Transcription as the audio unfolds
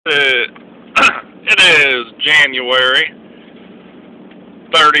It is January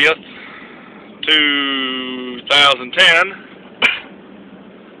 30th, 2010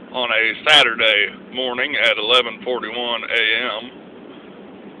 on a Saturday morning at 11:41 a.m.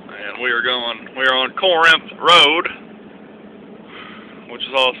 and we are on Corinth Road, which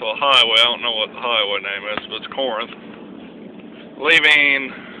is also a highway. I don't know what the highway name is, but it's Corinth.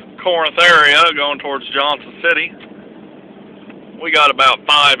 Leaving Corinth area, going towards Johnson City. We got about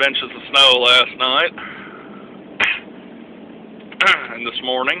 5 inches of snow last night, and this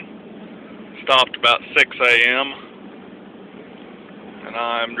morning stopped about 6 a.m. and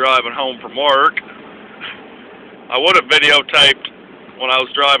I'm driving home from work. I would have videotaped when I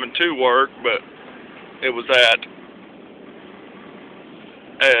was driving to work, but it was at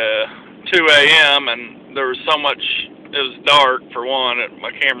 2 a.m. and there was so much. It was dark for one.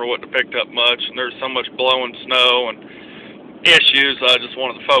 My camera wouldn't have picked up much, and there was so much blowing snow and issues. I just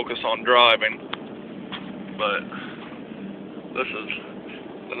wanted to focus on driving. But this is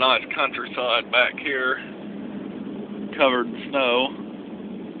the nice countryside back here, covered in snow.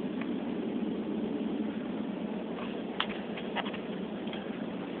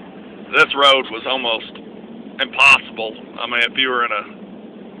 This road was almost impossible. I mean, if you were in a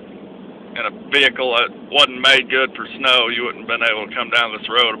vehicle that wasn't made good for snow, you wouldn't have been able to come down this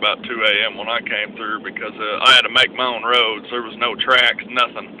road about 2 a.m. when I came through, because I had to make my own roads. There was no tracks,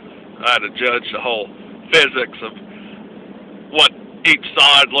 nothing. I had to judge the whole physics of what each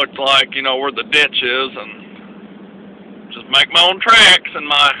side looked like, you know, where the ditch is, and just make my own tracks in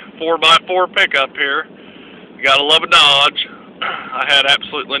my 4x4 pickup here. You gotta love a Dodge. I had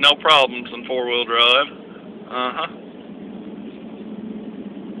absolutely no problems in four-wheel drive.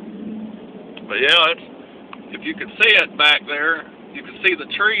 But yeah, if you could see it back there, you can see the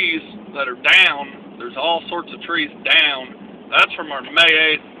trees that are down. There's all sorts of trees down. That's from our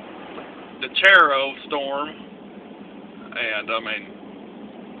May 8th DeChero storm. And I mean,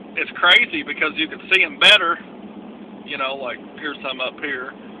 it's crazy because you can see them better. You know, like here's some up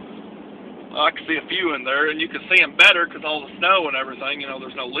here. I can see a few in there, and you can see them better because all the snow and everything. You know,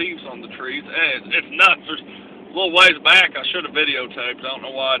 there's no leaves on the trees. It's nuts. There's a little ways back. I should have videotaped. I don't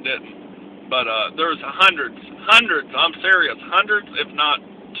know why I didn't. But there's hundreds, I'm serious, hundreds, if not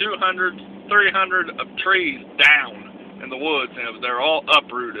 200, 300 of trees down in the woods, and they're all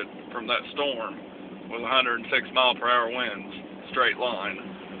uprooted from that storm with 106-mile-per-hour winds, straight line.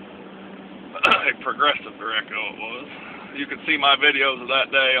 A progressive Greco it was. You can see my videos of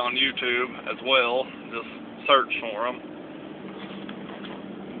that day on YouTube as well. Just search for them.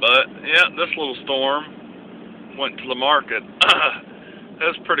 But yeah, this little storm went to the market.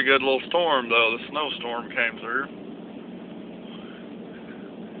 That's a pretty good little storm, though. The snowstorm came through.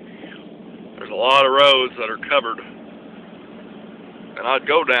 There's a lot of roads that are covered, and I'd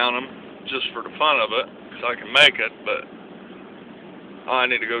go down them just for the fun of it, because I can make it, but I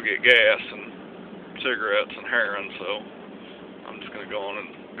need to go get gas and cigarettes and Heron, so I'm just going to go on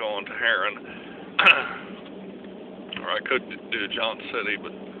to Heron. Or I could do Johnson City,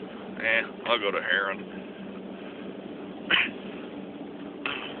 but I'll go to Heron.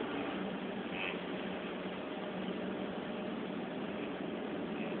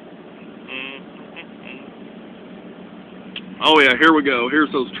 Oh yeah, here we go.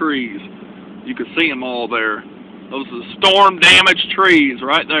 Here's those trees. You can see them all there. Those are storm-damaged trees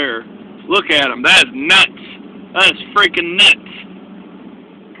right there. Look at them. That is nuts. That is freaking nuts.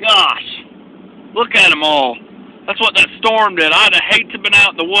 Gosh. Look at them all. That's what that storm did. I'd hate to have been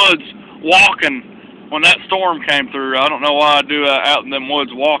out in the woods walking when that storm came through. I don't know why I do out in them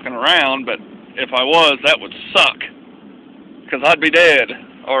woods walking around, but if I was, that would suck. Because I'd be dead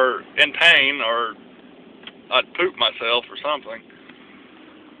or in pain, or I'd poop myself or something.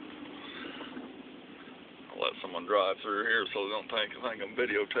 I'll let someone drive through here so they don't think I'm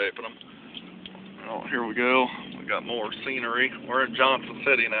videotaping them. Oh, here we go. We got more scenery. We're in Johnson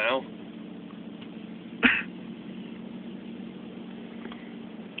City now.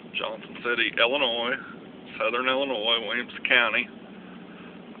 Johnson City, Illinois, Southern Illinois, Williamson County.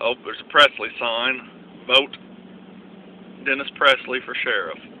 Oh, there's a Presley sign. Vote Dennis Presley for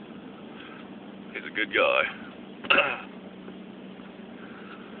sheriff. He's a good guy.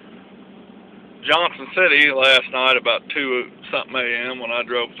 Johnson City last night about 2-something a.m. when I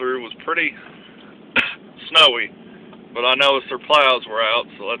drove through was pretty snowy, but I noticed their plows were out,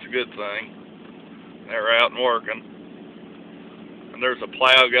 so that's a good thing. They were out and working. And there's a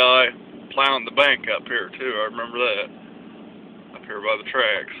plow guy plowing the bank up here too. I remember that. Up here by the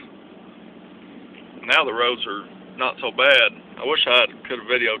tracks. Now the roads are not so bad. I wish I could have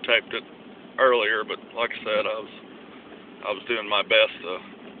videotaped it earlier, but like I said, I was doing my best to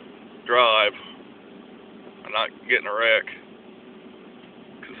drive and not get in a wreck,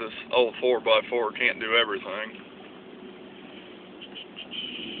 because this old 4x4 can't do everything.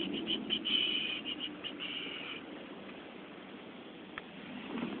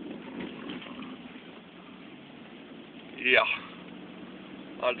 Yeah,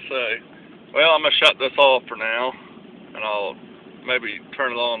 I'd say. Well, I'm going to shut this off for now, and I'll maybe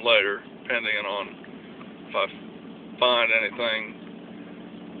turn it on later, depending on if I find anything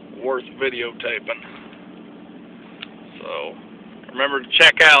worth videotaping. So, remember to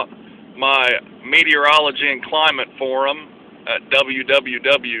check out my meteorology and climate forum at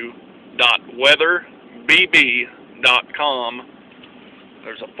www.weatherbb.com.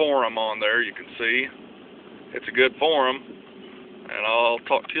 There's a forum on there you can see. It's a good forum, and I'll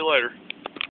talk to you later.